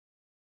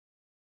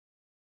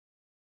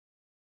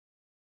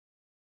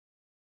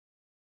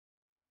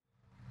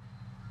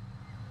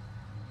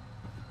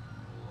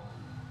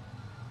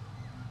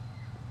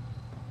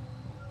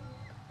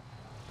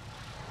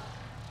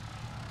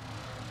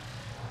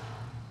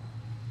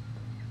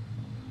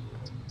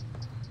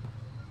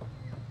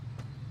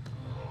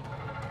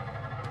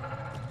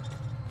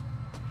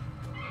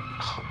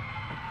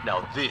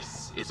Now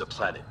this is a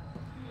planet.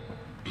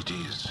 It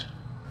is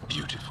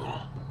beautiful.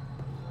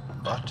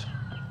 But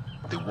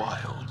the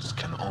wilds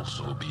can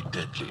also be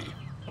deadly.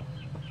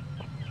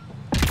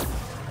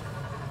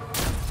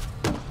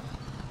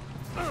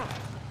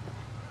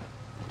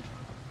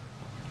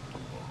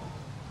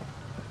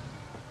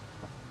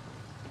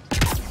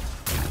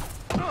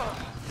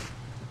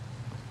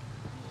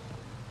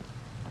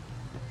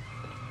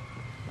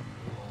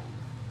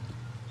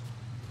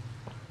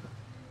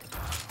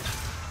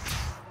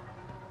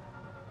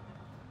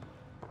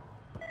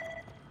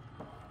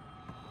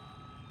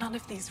 None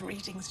of these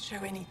readings show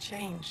any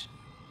change.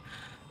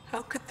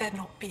 How could there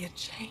not be a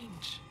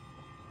change?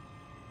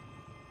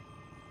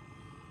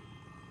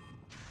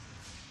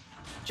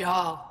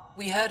 Jarl,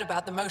 we heard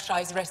about the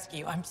Moshai's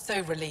rescue. I'm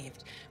so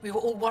relieved. We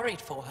were all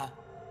worried for her.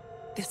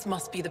 This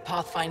must be the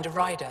Pathfinder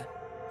Rider.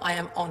 I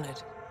am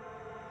honored.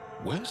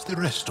 Where's the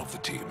rest of the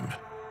team?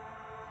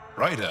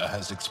 Ryder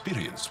has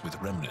experience with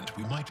Remnant.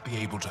 We might be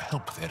able to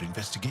help their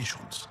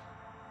investigations.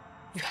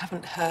 You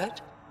haven't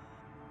heard?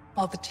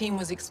 While the team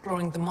was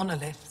exploring the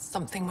monolith,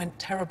 something went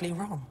terribly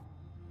wrong.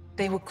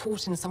 They were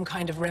caught in some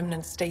kind of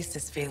remnant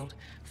stasis field,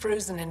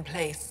 frozen in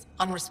place,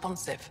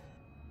 unresponsive.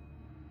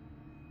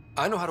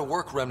 I know how to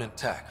work remnant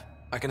tech.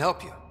 I can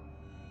help you.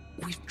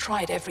 We've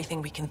tried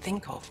everything we can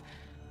think of.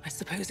 I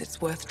suppose it's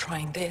worth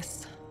trying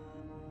this.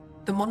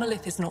 The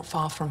monolith is not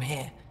far from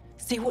here.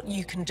 See what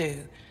you can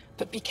do,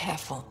 but be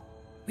careful.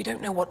 We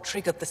don't know what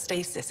triggered the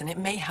stasis, and it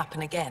may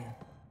happen again.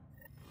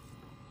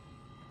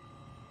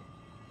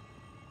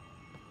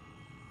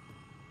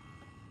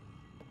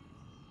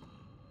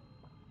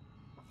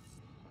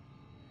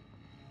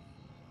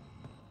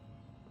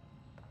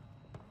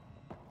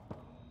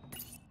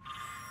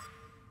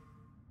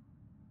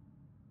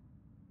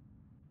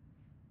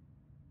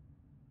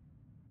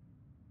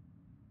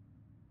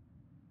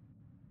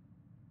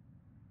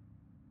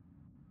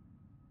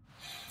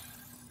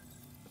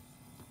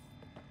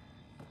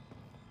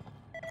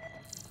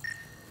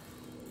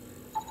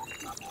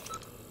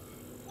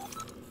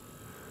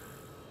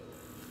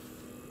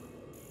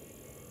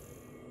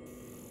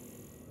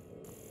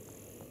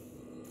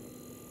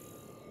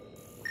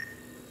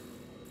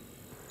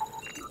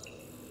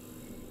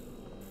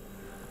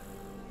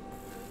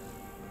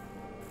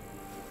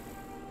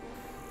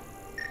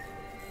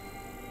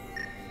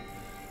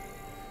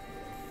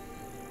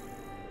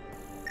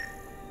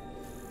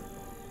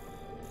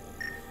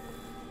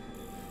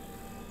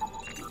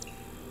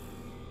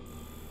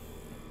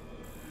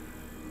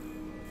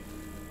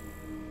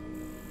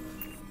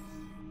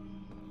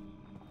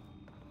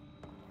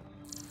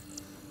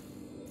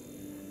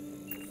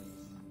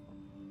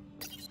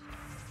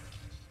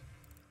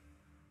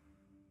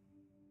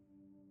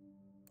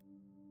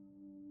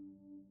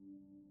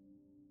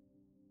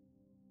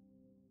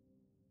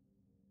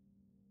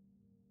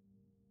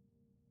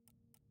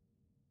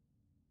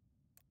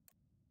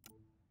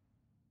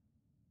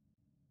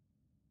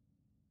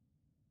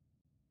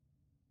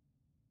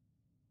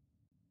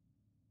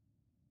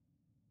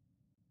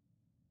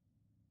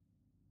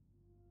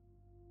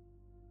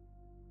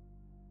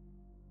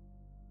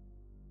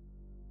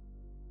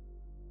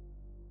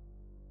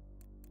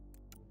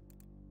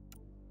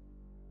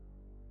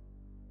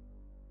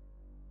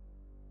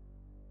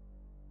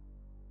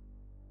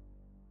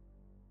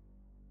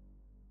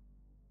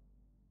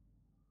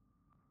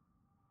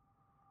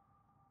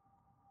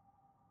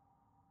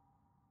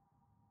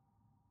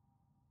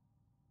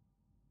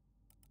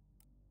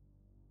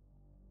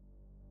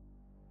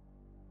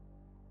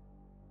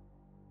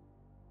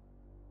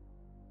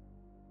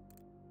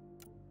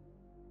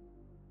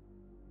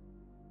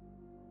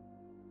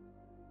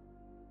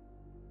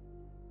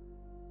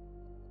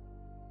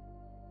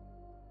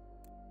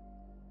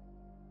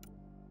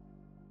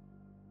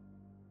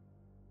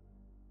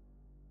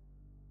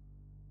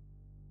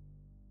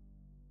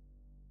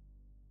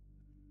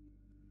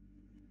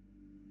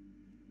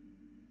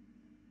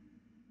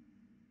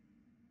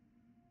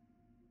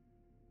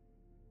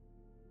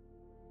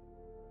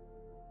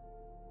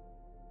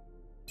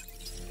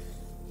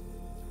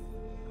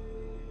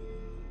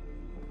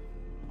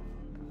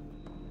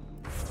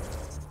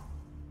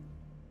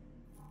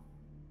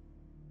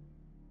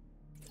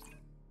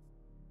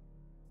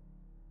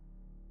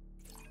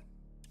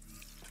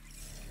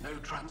 No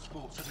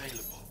transports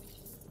available.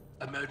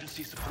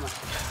 Emergency support.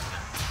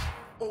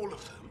 All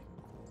of them.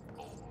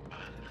 Oh, my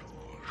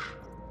lord.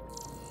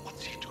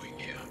 What's he doing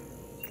here?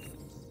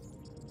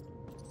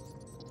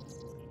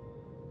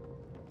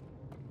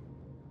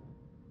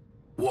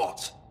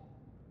 What?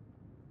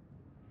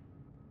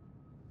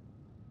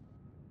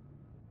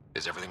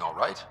 Is everything all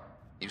right?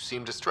 You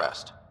seem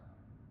distressed.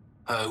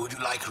 Would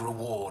you like a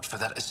reward for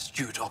that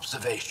astute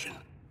observation?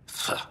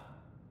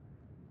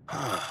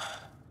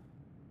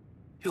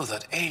 You're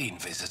that alien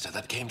visitor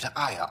that came to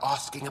Aya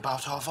asking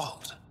about our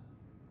vault.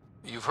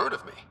 You've heard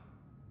of me.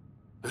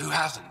 Who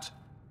hasn't?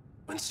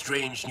 When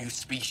strange new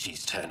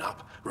species turn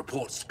up,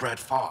 reports spread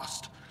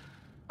fast.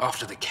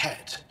 After the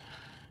Kett,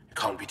 you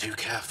can't be too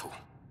careful.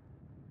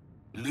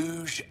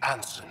 Luge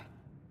Anson.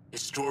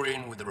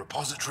 Historian with the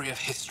repository of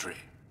history,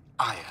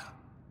 Aya.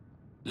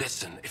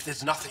 Listen, if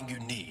there's nothing you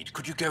need,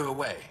 could you go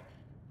away?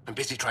 I'm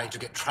busy trying to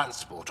get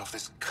transport off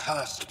this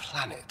cursed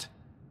planet.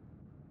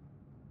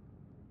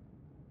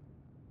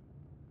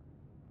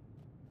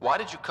 Why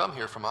did you come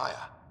here from Aya?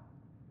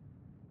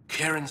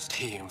 Kieran's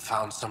team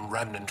found some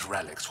remnant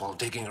relics while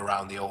digging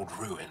around the old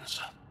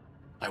ruins.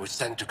 I was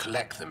sent to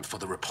collect them for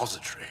the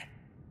repository.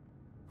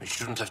 It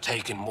shouldn't have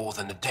taken more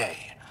than a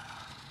day.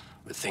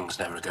 But things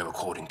never go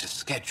according to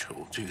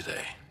schedule, do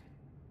they?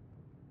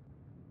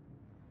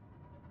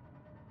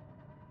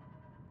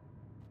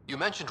 You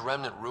mentioned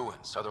remnant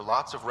ruins. Are there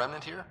lots of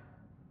remnant here?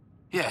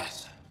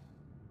 Yes.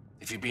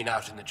 If you've been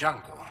out in the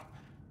jungle,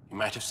 you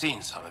might have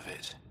seen some of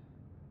it.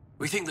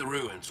 We think the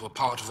ruins were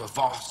part of a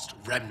vast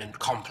remnant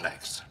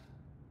complex.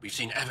 We've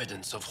seen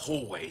evidence of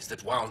hallways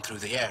that wound through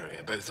the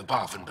area, both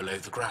above and below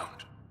the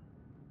ground.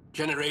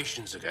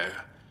 Generations ago,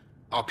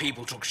 our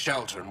people took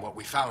shelter in what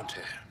we found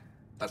here.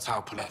 That's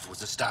how Palev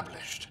was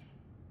established.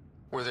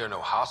 Were there no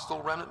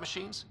hostile remnant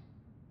machines?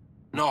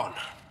 None,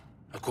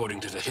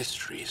 according to the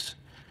histories.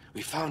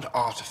 We found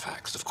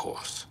artifacts, of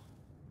course.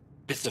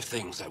 Bits of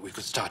things that we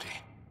could study.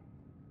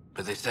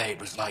 But they say it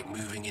was like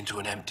moving into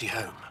an empty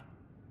home.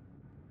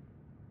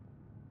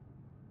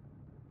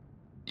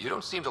 You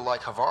don't seem to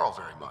like Havarl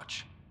very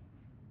much.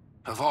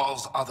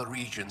 Havarl's other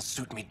regions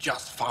suit me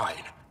just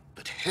fine.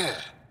 But here...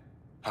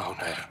 oh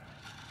no.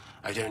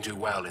 I don't do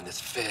well in this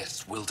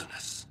fierce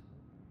wilderness.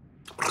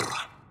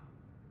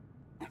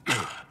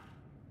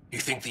 You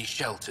think these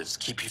shelters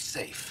keep you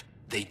safe?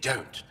 They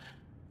don't.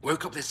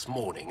 Woke up this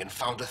morning and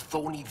found a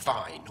thorny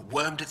vine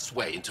wormed its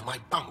way into my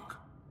bunk.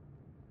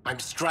 I'm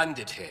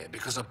stranded here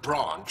because a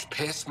branch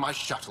pierced my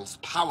shuttle's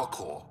power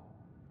core.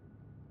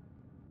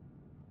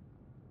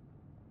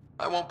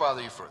 I won't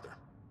bother you further.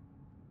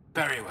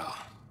 Very well.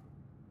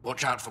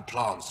 Watch out for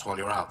plants while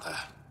you're out there.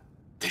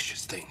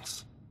 Vicious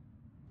things.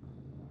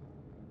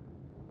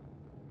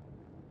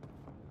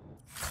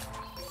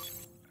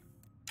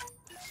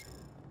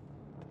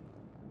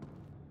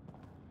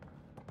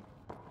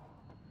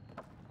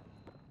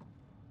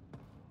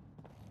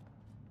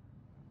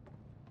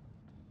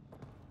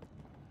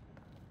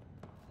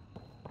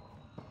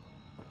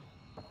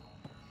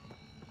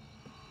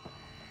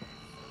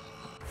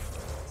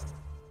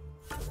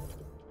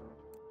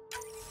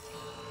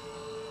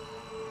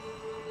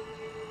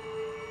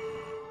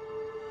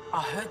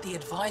 I heard the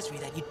advisory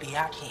that you'd be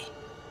out here.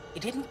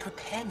 It didn't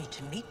prepare me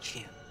to meet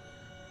you.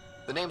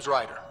 The name's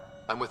Ryder.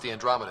 I'm with the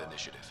Andromeda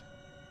Initiative.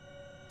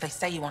 They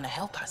say you want to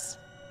help us.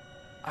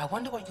 I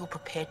wonder what you're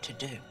prepared to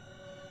do.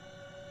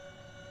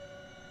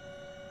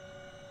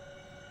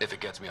 If it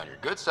gets me on your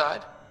good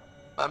side,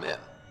 I'm in.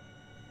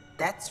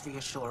 That's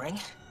reassuring,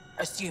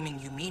 assuming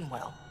you mean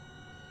well.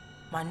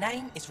 My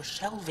name is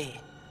Rochelle Veer.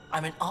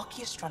 I'm an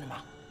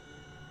archaeoastronomer.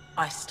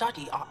 I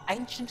study our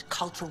ancient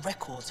cultural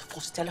records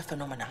for stellar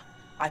phenomena.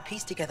 I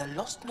piece together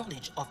lost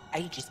knowledge of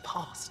ages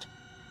past.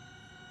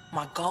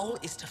 My goal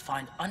is to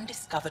find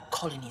undiscovered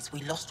colonies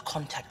we lost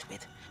contact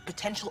with,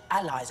 potential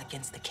allies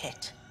against the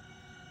Ket.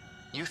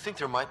 You think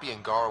there might be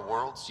Angara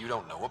worlds you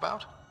don't know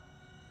about?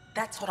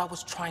 That's what I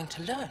was trying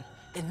to learn.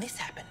 Then this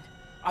happened.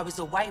 I was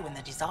away when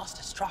the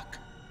disaster struck.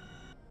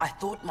 I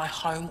thought my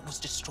home was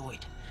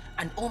destroyed,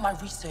 and all my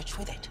research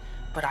with it,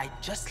 but I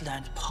just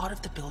learned part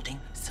of the building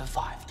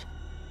survived.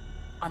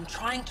 I'm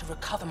trying to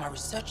recover my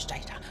research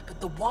data,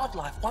 but the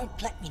wildlife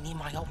won't let me near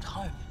my old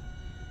home.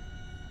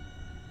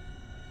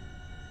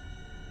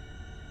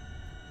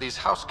 These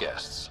house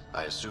guests,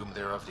 I assume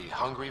they're of the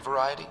hungry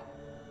variety?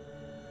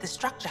 The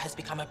structure has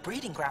become a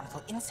breeding ground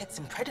for insects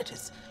and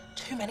predators,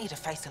 too many to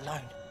face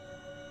alone.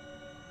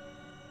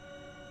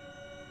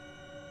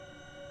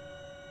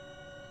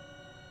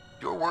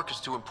 Your work is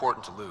too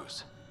important to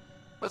lose.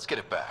 Let's get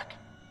it back.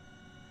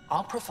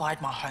 I'll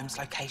provide my home's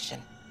location.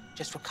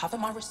 Just recover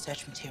my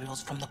research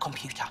materials from the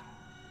computer.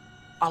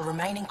 I'll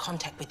remain in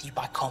contact with you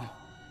by comm.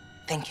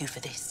 Thank you for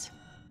this.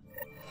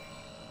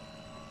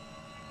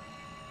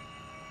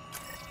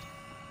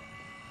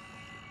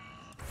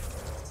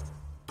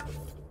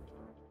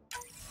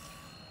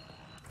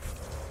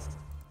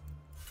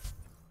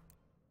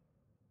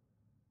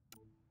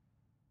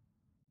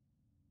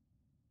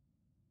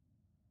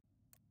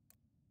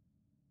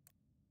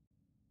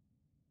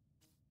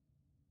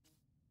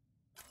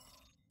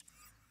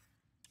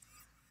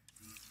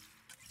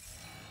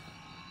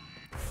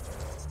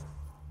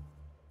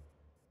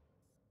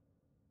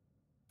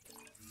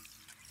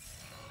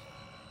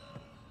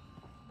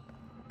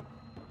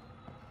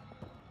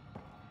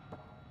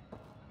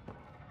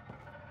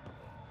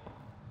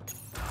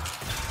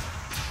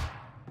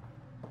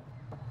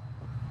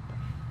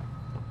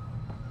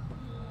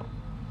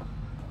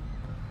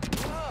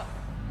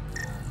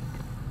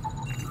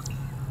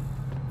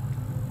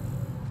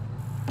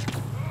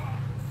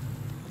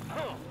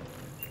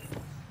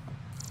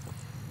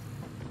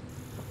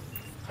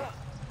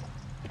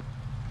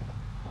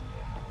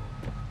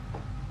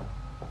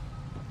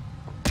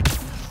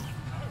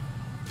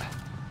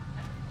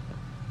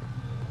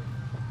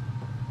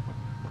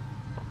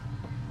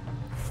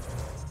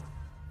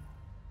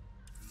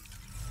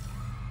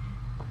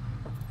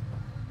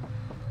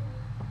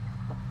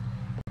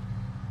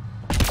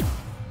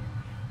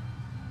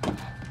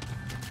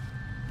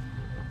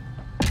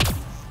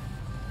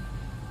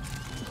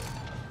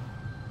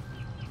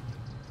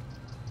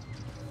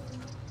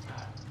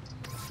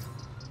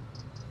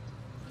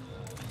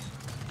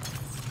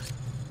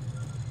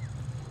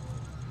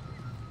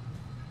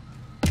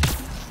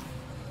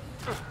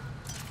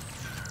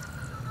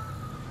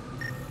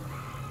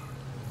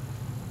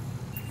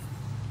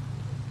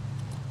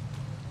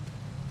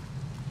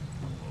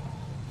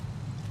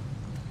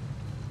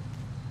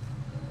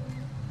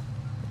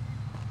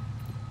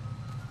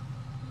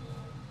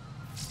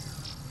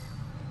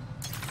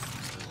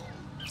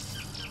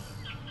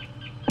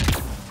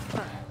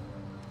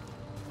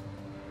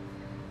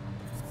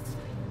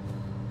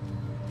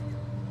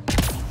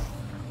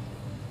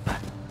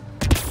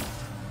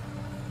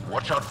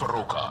 Watch out for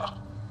Rokar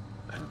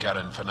and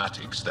Garen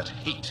fanatics that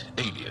hate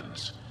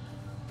aliens.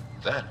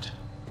 That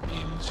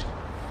means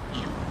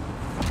you.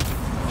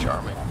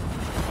 Charming.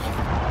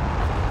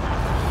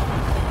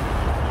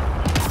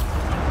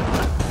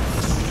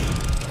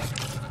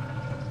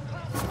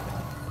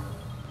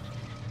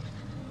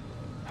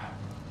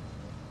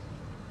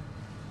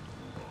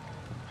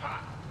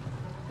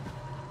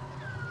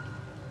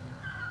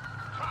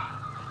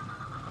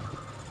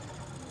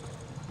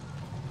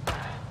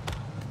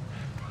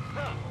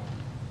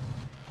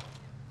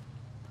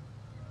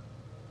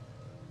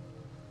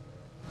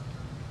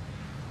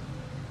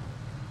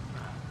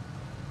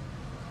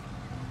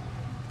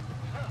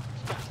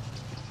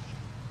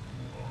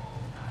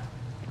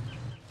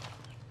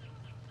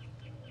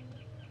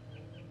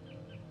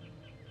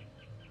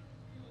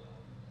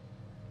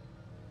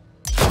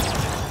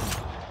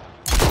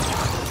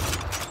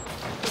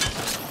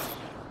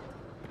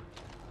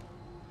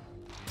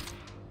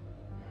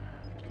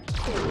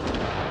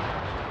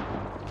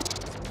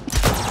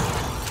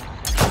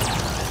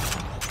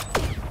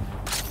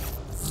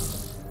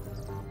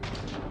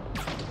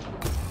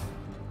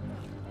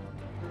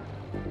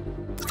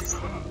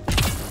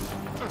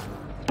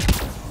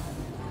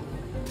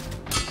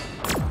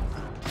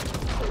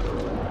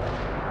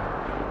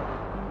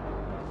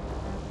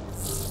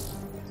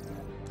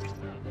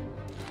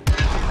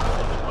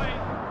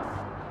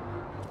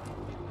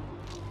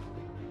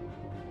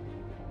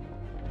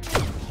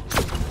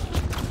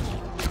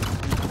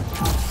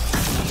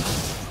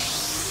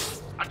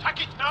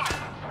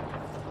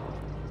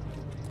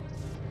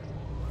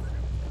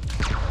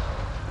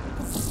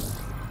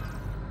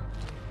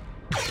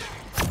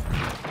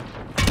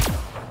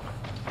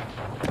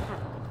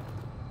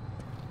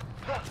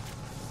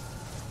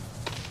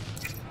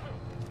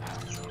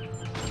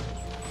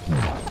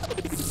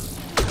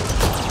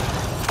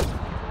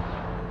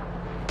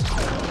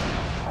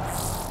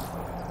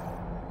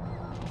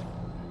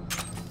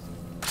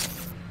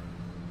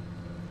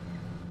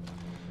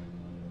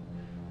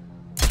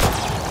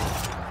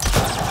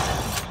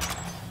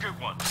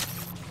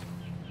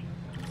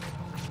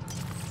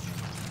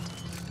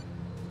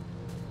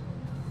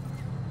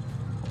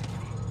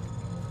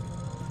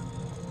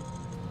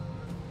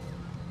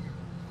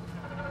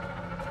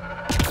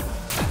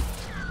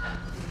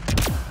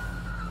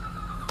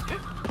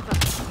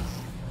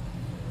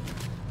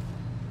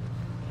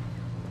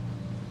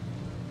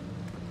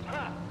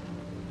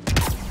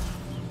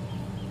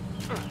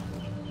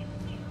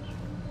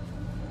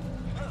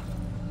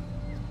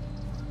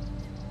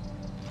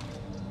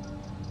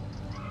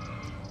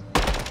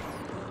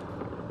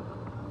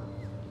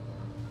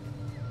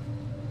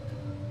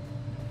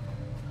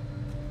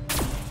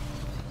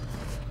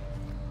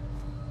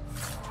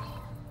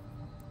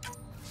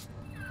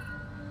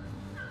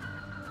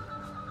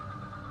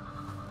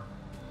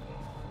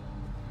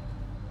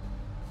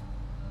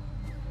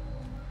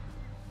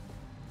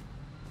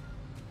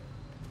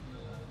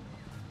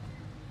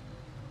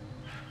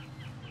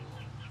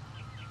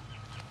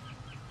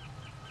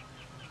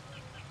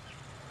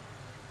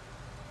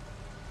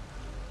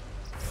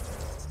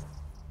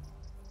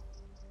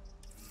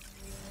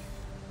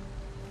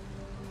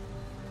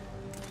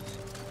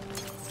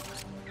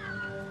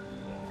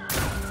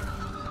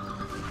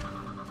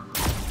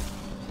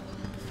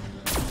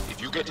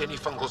 If you get any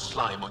fungal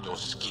slime on your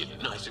skin,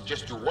 I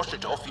suggest you wash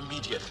it off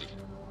immediately.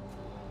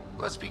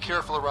 Let's be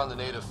careful around the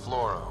native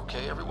flora,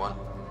 okay, everyone?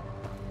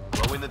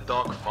 Grow in the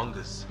dark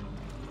fungus.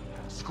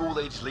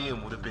 School-age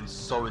Liam would have been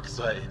so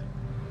excited.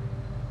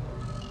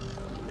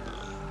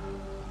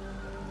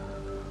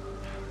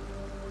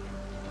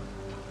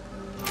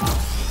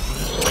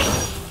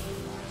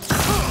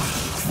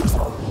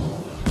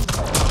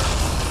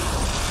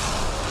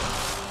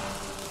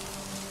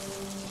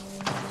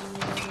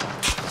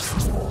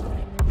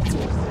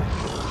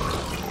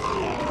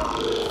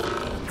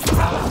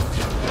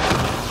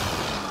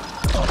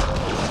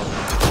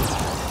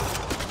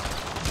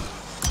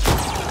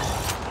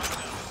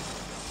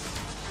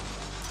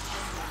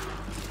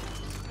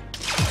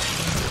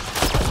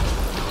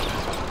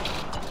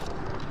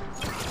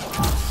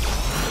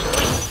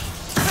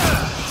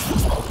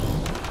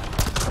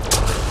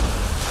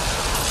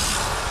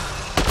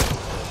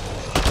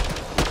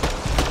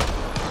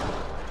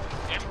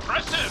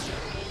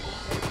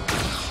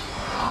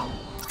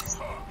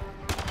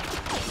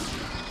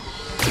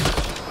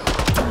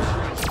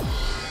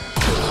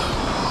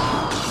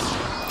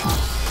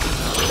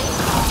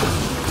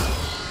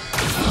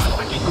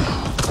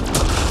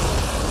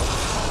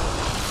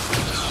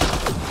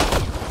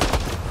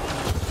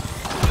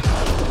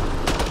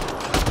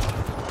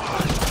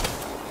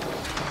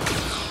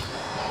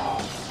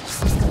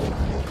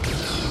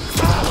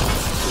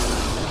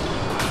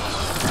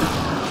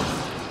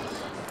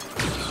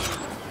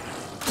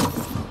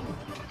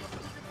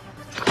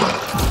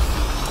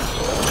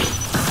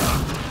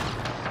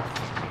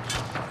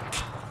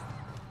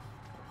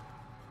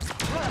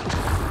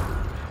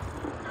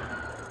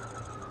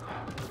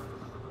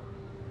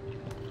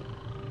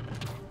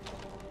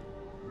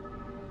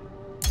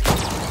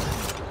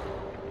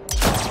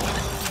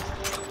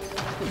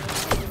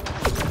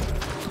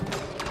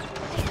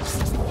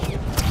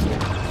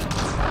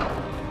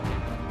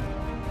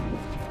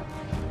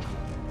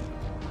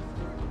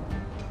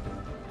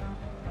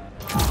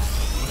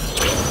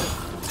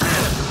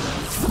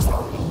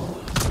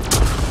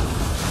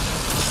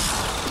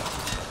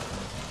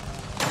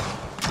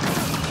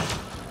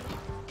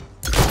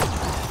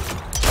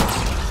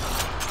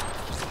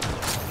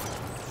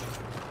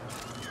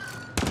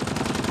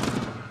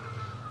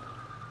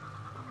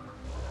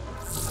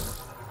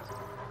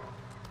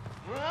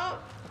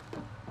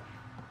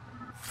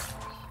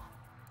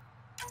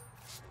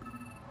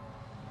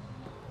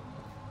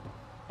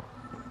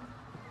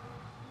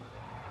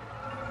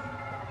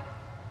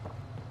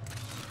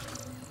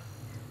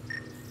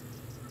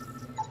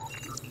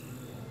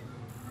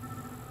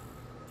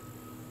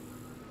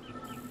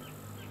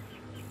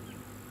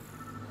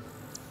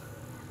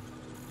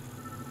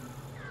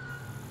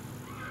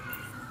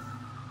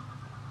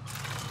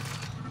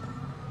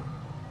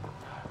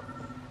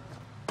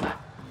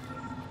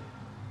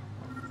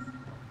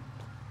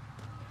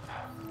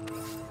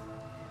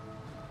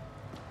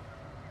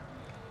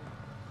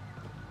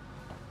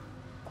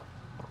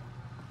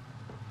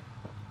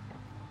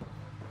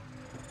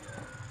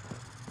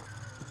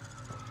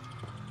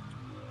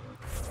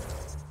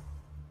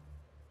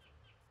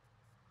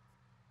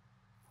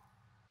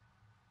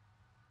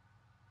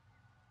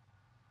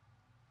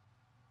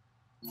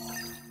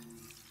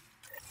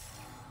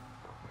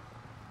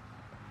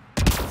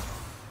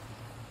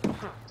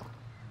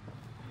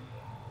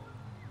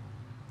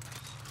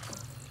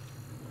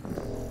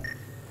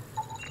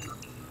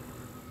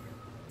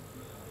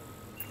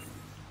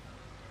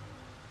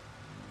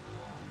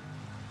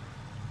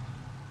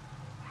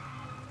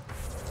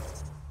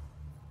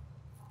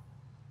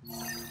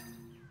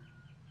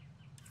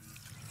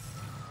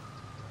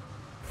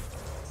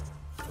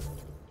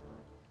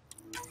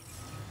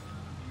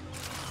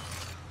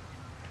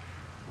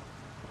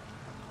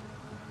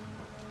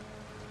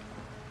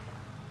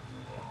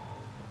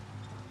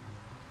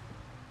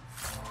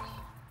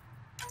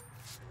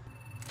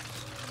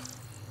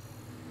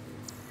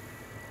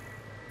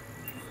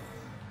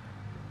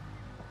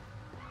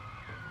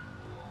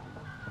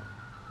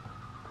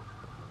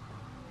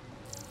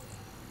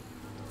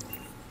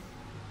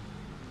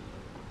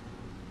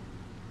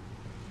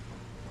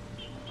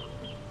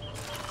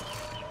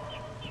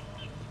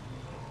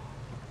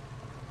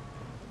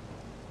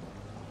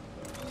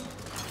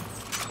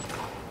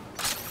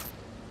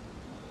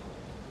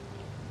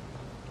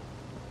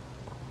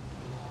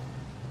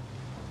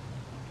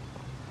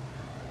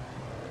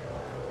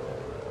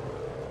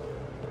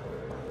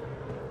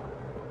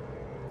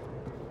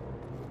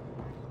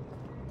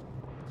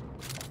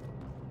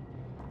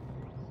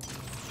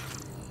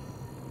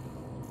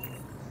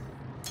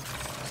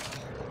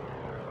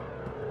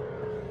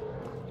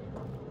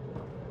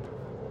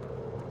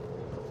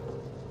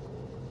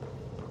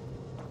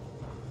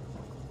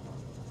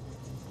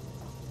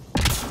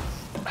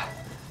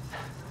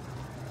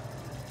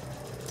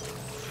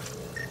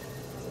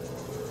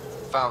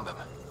 Found them.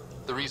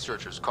 The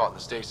researchers caught in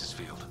the stasis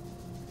field.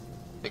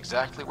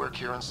 Exactly where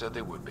Kieran said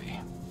they would be.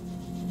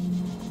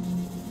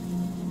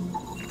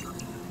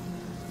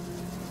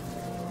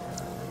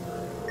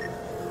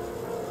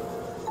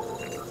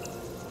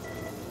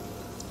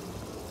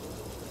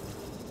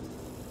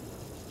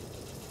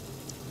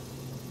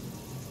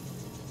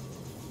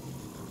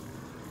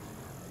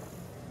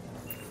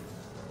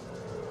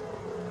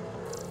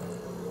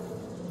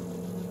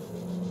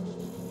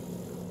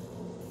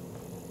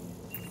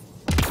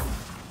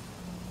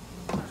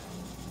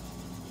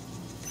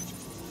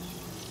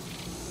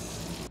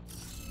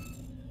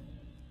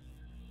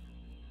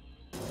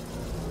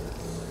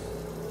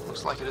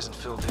 Looks like it isn't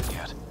filled in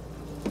yet.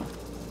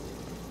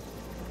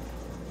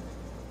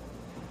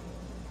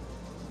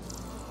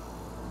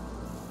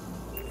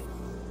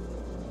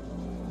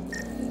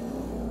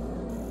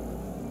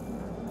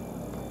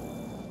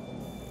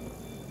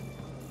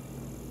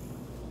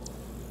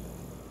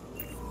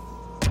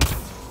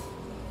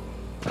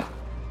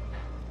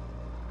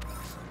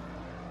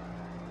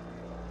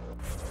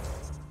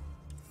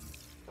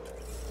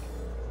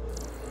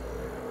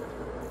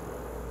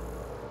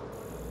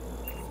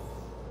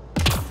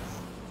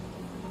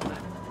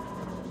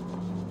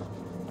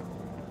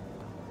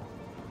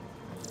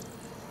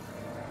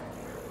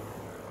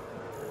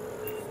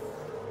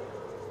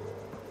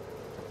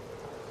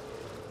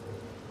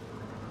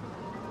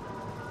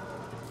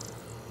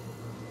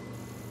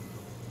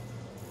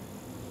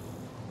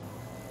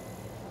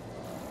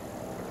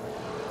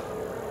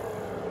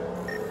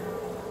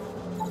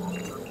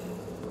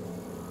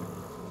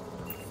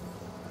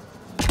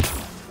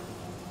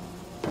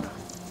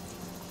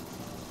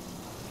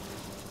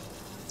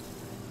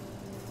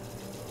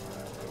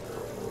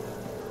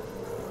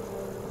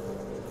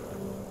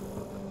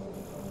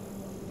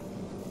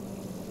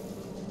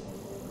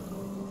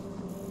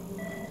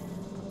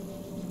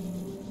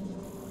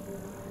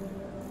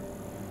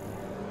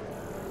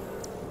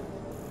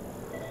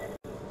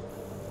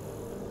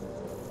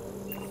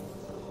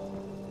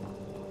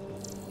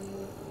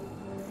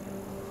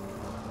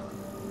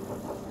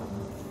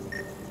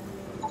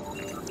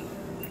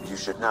 You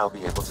should now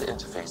be able to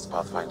interface,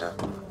 Pathfinder.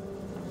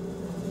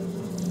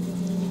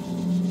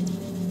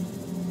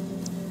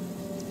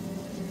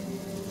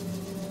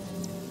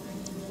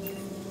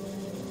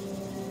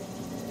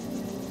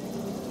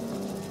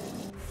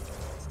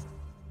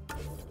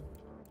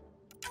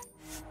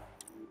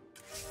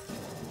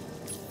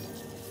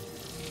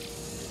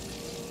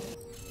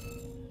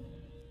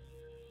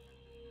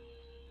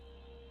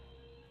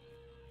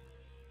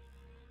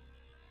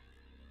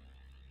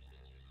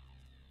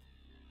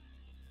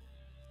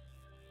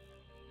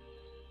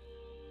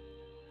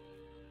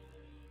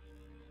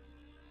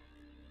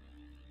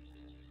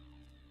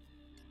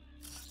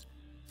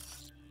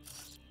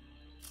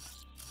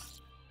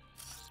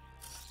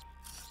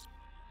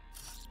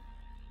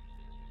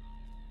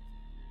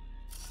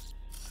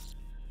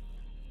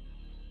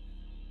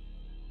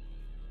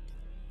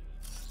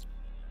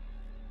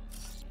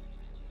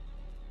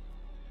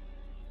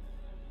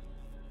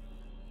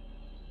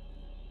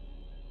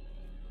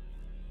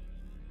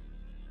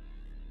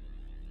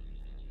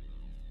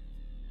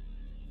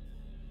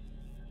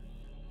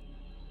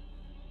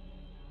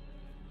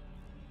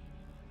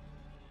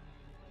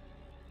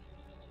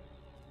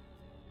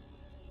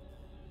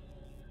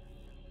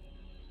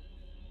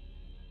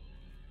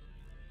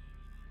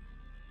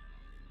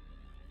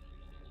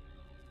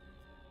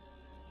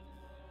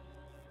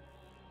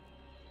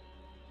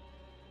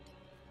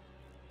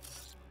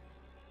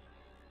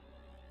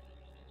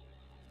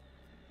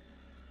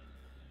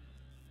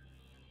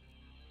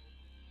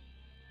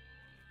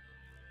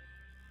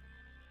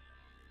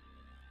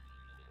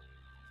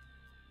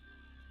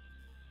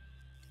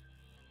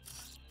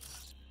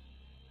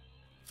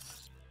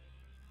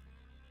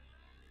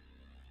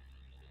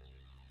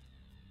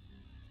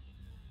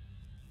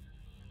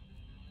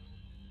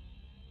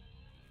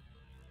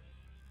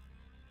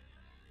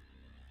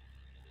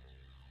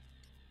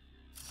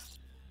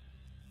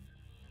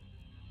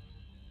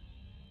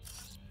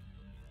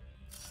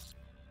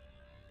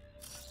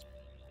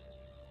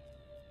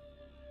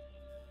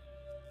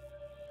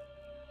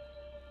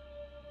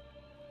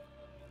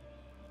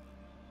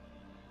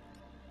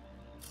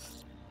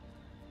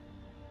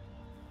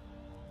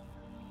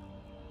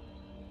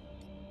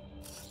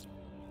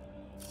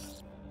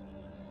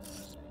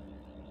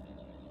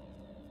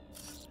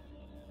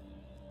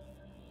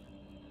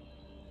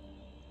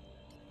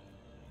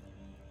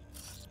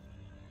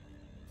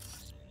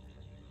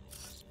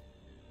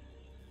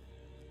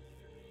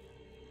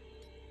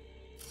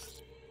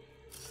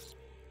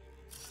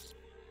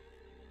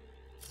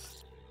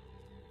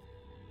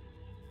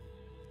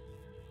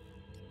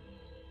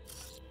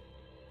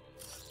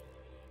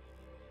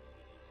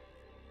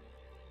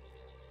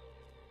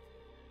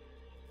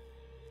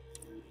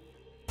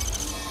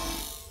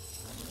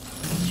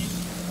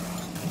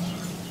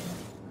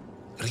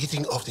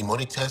 reading of the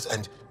monitors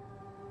and...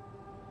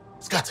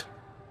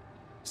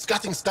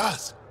 Scatting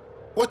stars.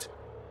 What?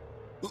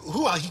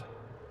 Who are you?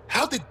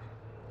 How did...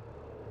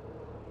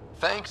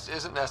 Thanks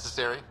isn't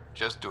necessary.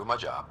 Just doing my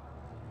job.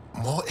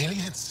 More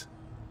aliens?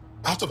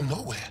 Out of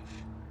nowhere?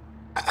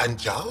 And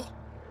Zhao?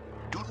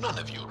 Do none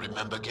of you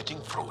remember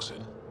getting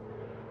frozen?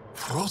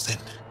 Frozen?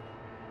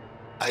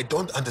 I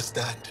don't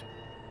understand.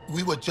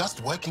 We were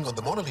just working on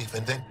the monolith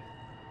and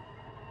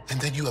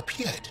then you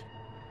appeared.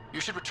 You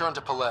should return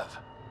to Palev.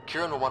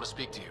 Kieran will want to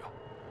speak to you.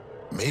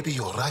 Maybe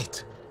you're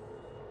right.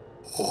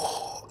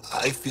 Oh,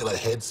 I feel a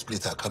head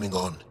splitter coming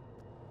on.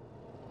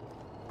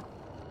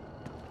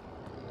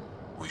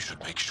 We should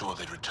make sure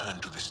they return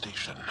to the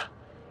station.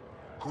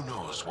 Who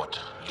knows what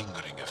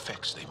lingering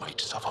effects they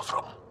might suffer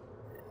from.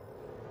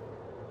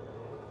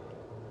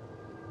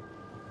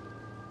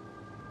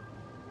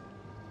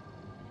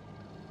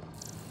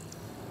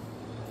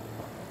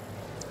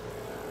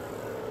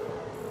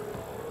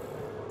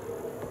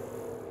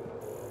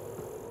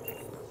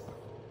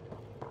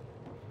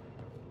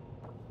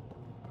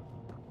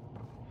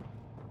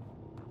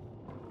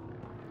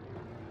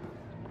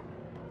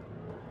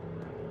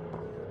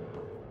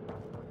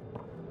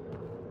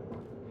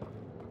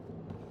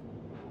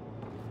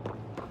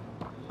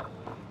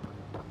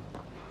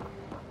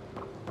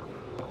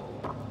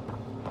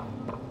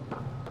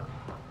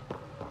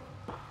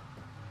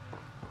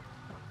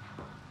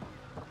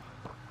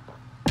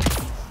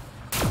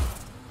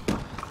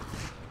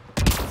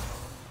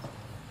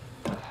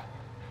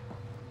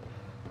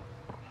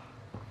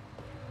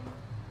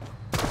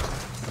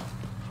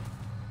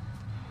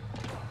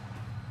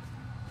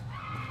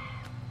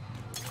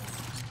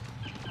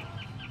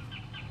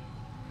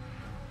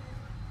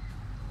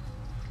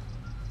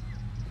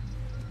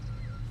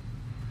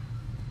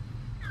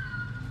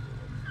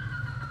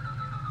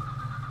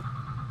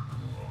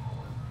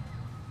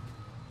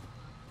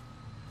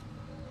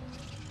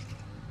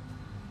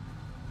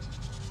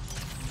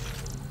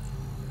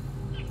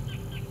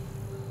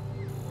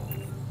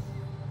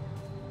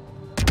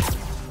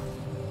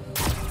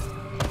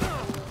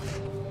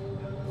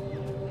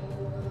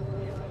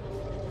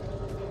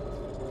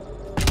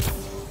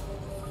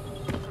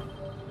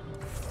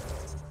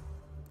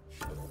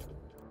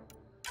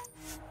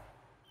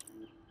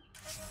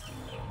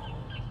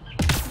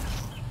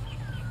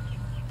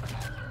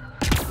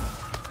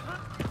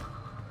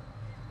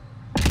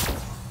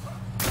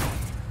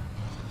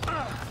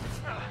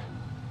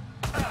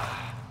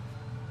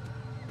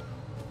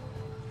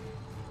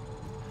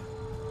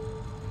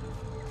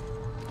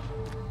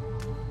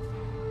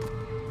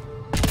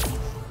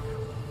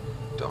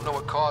 Don't know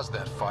what caused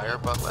that fire,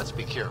 but let's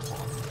be careful.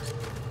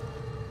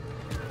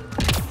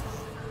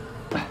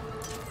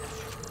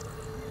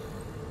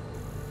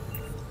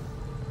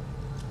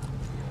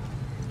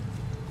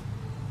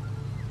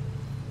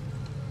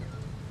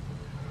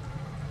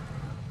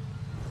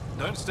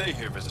 Don't stay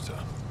here, visitor.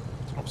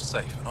 It's not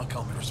safe, and I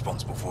can't be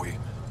responsible for you.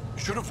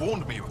 You should have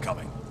warned me you were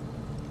coming.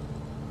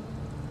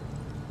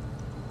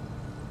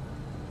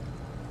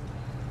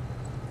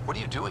 What are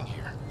you doing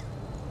here?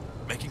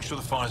 Making sure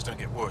the fires don't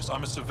get worse.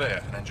 I'm a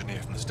surveyor and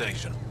engineer from the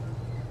station.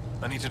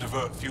 I need to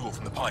divert fuel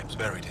from the pipes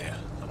buried here,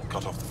 and will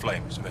cut off the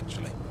flames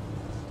eventually.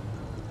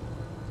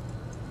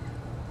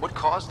 What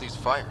caused these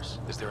fires?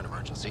 Is there an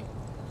emergency?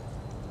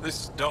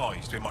 This dye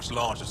used to be a much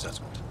larger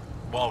settlement.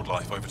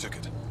 Wildlife overtook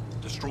it,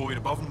 destroyed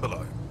above and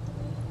below.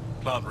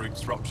 Plant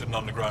roots ruptured an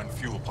underground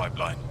fuel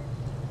pipeline.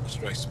 A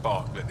stray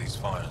spark lit these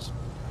fires.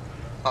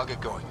 I'll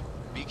get going.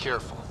 Be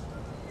careful.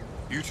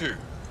 You too,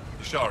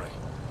 Ishari.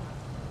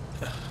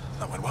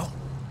 That went well.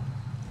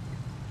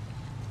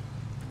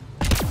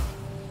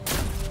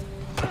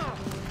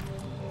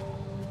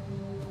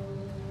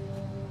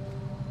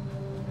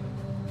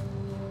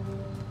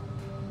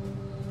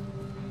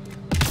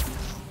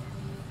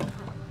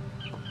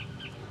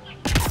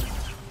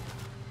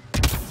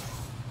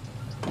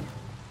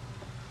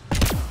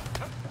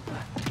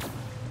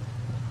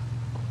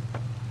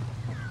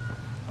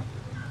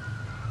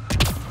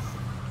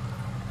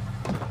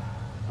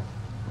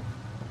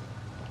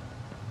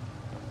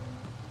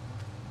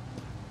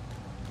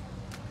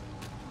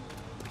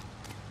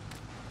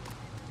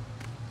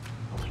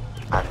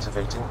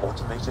 Activating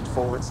automated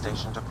forward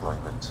station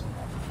deployment.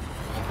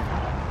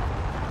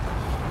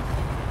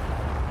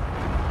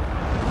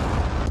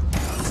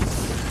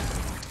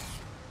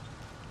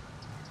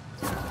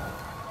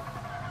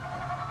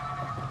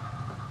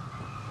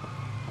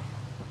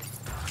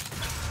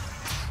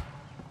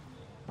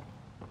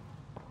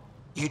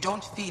 You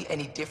don't feel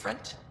any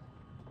different?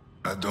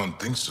 I don't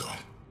think so.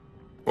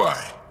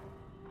 Why?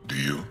 Do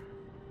you?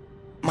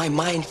 My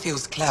mind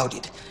feels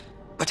clouded,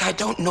 but I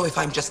don't know if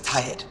I'm just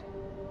tired.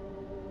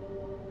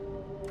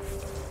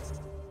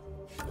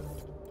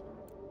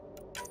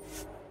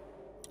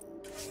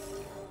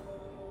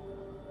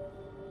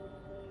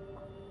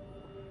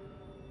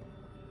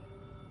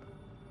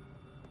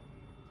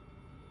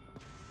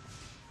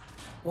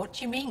 What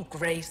do you mean,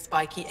 grey,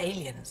 spiky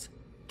aliens?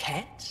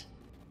 Ket?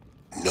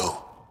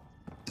 No.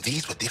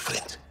 These were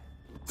different.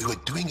 We were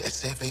doing a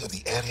survey of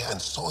the area and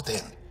saw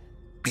them.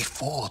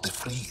 Before the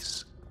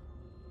freeze.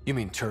 You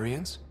mean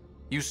Turians?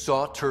 You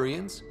saw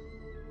Turians?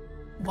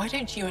 Why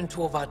don't you and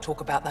Torvald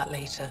talk about that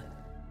later?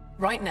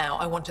 Right now,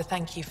 I want to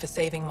thank you for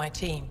saving my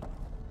team.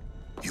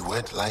 You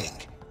weren't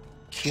lying.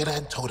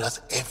 Kieran told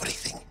us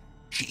everything.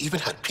 She even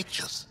had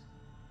pictures.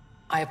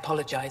 I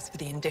apologize for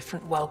the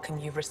indifferent welcome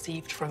you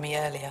received from me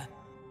earlier.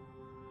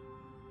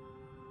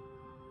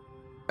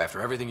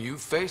 After everything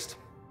you've faced,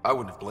 I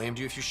wouldn't have blamed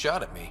you if you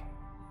shot at me.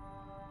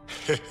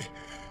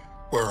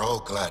 We're all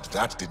glad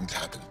that didn't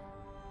happen.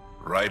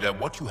 Ryder,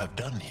 what you have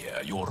done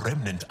here, your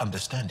remnant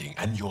understanding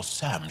and your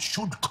Sam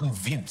should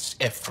convince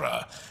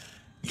Ephra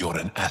you're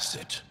an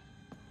asset.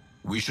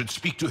 We should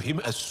speak to him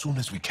as soon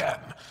as we can.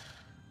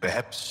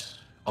 Perhaps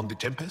on the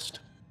Tempest?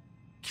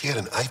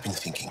 Kieran, I've been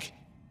thinking,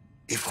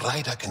 if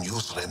Ryder can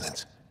use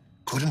remnant,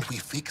 couldn't we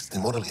fix the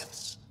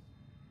monoliths?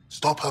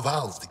 Stop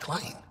Havarl's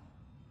decline?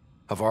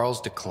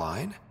 Havarl's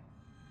decline?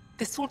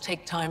 This will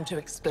take time to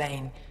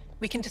explain.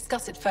 We can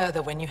discuss it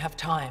further when you have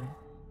time.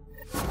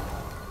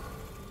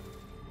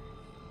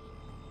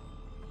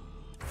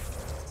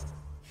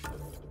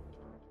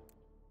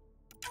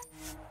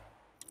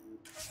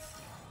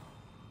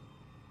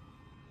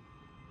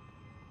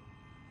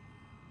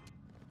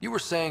 You were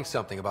saying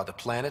something about the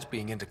planet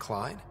being in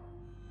decline?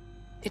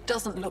 It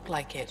doesn't look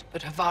like it,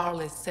 but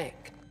Havarl is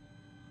sick.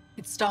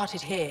 It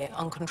started here,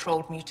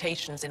 uncontrolled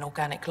mutations in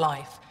organic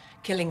life,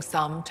 killing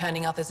some,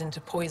 turning others into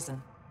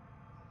poison.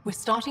 We're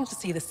starting to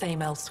see the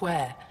same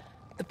elsewhere.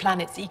 The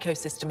planet's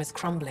ecosystem is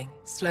crumbling,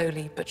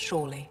 slowly but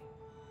surely.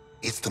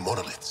 It's the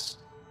monoliths.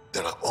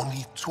 There are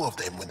only 2 of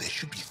them when there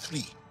should be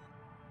 3.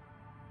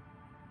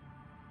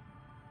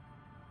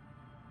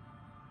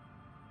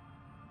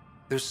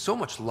 There's so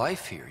much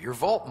life here. Your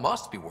vault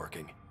must be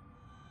working.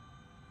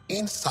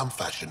 In some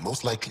fashion,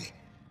 most likely.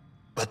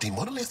 But the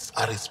monoliths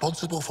are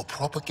responsible for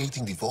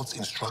propagating the vault's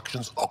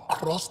instructions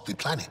across the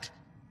planet.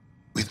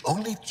 With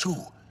only 2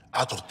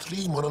 out of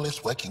 3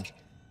 monoliths working,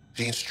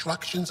 the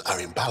instructions are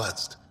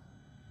imbalanced.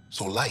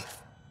 So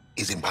life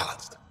is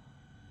imbalanced.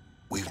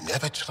 We've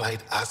never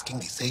tried asking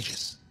the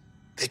sages.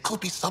 There could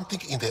be something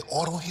in their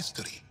oral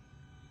history.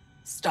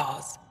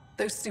 Stars.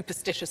 Those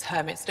superstitious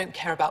hermits don't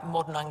care about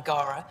modern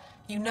Angara.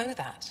 You know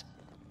that.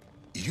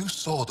 You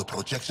saw the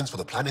projections for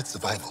the planet's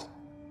survival.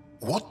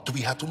 What do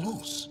we have to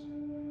lose?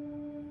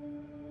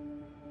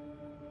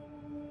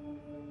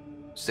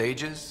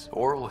 Sages?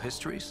 Oral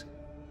histories?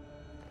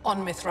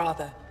 On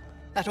Mithratha,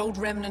 that old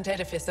remnant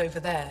edifice over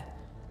there.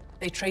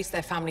 They trace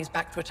their families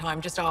back to a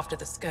time just after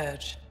the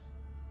Scourge.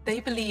 They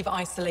believe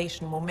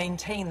isolation will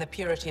maintain the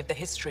purity of the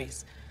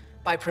histories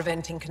by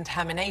preventing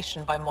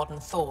contamination by modern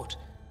thought.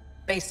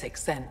 Basic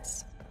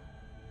sense.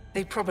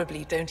 They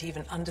probably don't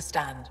even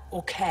understand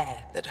or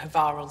care that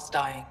Havarl's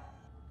dying.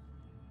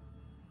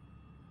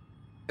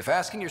 If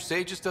asking your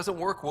sages doesn't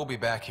work, we'll be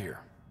back here.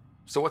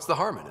 So what's the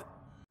harm in it?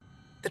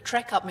 The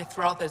trek up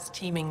Mithratha's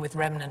teeming with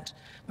Remnant.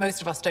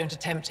 Most of us don't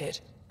attempt it,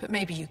 but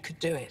maybe you could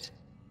do it.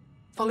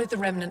 Follow the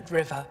Remnant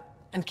River,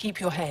 and keep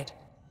your head.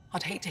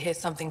 I'd hate to hear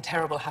something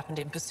terrible happened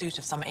in pursuit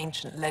of some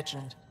ancient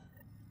legend.